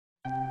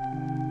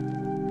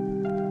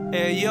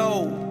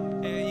Yo,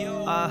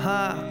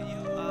 ajá,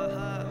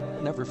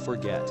 Never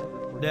forget.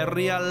 the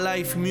real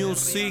life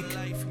music.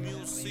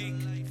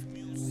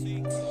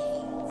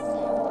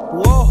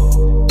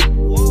 Wow.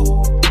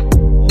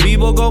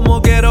 Vivo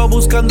como quiero,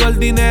 buscando el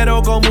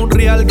dinero como un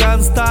real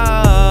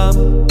gangsta.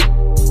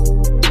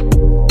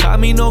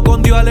 Camino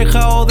con Dios,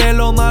 alejado de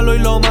lo malo y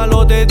lo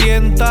malo te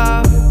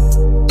tienta.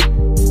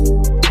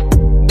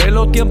 De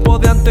los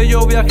tiempos de antes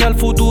yo viajé al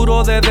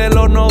futuro desde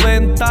los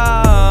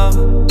 90.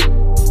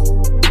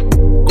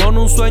 Con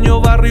un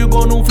sueño barrio y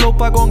con un flow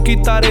pa'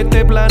 conquistar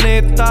este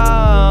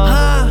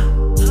planeta.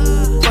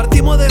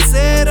 Partimos de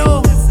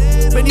cero,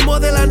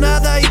 venimos de la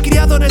nada y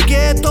criado en el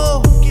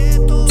gueto.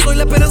 Soy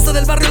la esperanza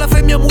del barrio, la fe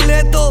es mi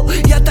amuleto.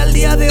 Y hasta el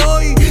día de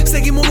hoy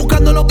seguimos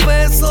buscando los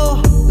pesos.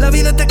 La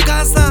vida te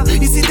casa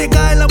y si te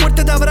cae la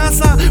muerte te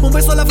abraza. Un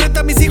beso a la frente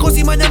a mis hijos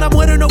y mañana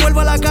muero y no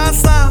vuelvo a la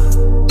casa.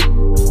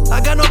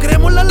 Acá no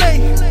creemos la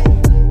ley.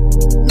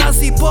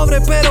 Nací pobre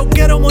pero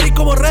quiero morir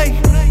como rey.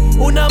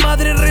 Una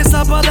madre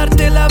reza para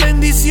darte la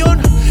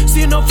bendición.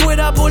 Si no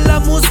fuera por la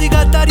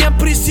música estaría en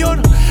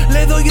prisión.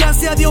 Le doy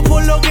gracias a Dios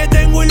por lo que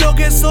tengo y lo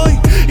que soy,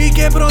 y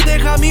que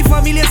proteja a mi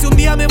familia si un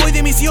día me voy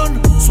de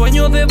misión.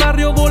 Sueño de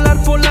barrio,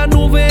 volar por la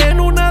nube en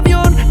un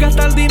avión.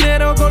 Gastar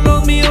dinero con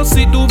los míos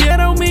si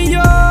tuviera $1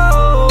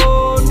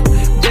 millón.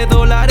 De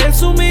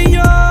dólares $1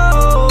 millón.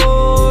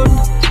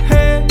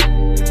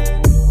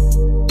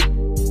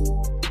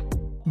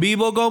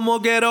 Vivo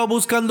como quiero,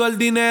 buscando el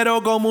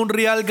dinero como un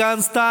real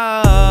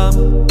gangsta.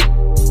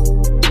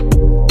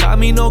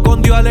 Camino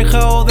con Dios,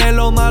 alejado de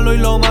lo malo y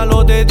lo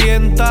malo te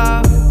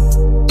tienta.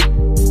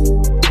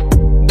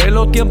 De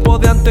los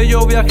tiempos de antes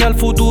yo viajé al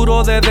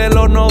futuro desde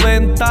los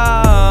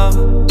 90.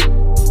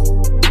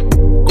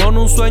 Con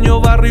un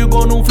sueño barrio y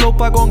con un flow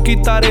pa'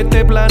 conquistar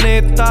este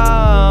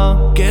planeta.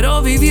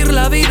 Quiero vivir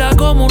la vida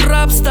como un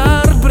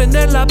rapstar,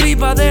 prender la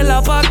pipa de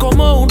la paz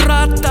como un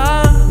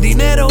rata.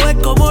 Dinero es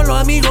como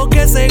los amigos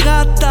que se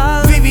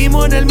gastan.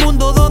 Vivimos en el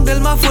mundo donde el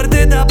más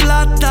fuerte te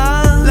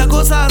aplasta. La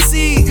cosa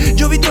así,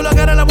 yo he visto la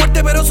cara a la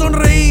muerte pero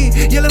sonreí.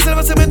 Y en la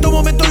selva cemento, un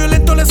momento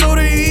violento le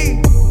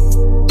sobreviví.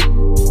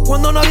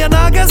 Cuando no había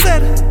nada que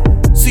hacer,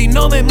 si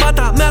no me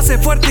mata me hace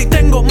fuerte y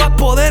tengo más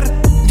poder.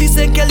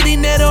 Dicen que el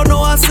dinero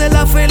no hace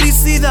la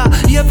felicidad,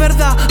 y es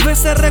verdad, a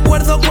veces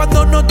recuerdo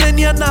cuando no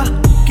tenía nada.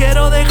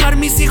 Quiero dejar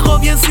mis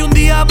hijos bien si un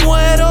día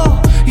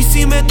muero, y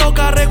si me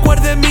toca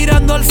recuerden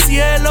mirando al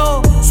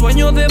cielo.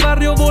 Sueño de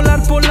barrio,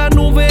 volar por la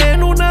nube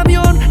en un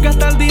avión.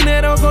 Gastar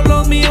dinero con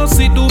los míos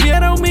si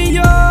tuviera $1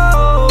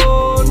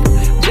 millón.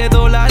 De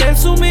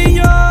dólares $1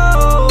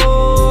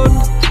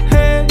 millón.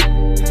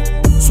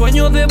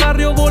 Sueño de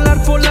barrio,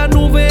 volar por la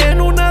nube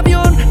en un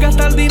avión.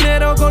 Gastar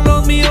dinero con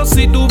los míos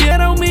si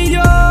tuviera $1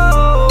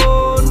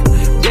 millón.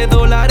 De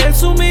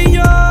dólares $1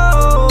 millón.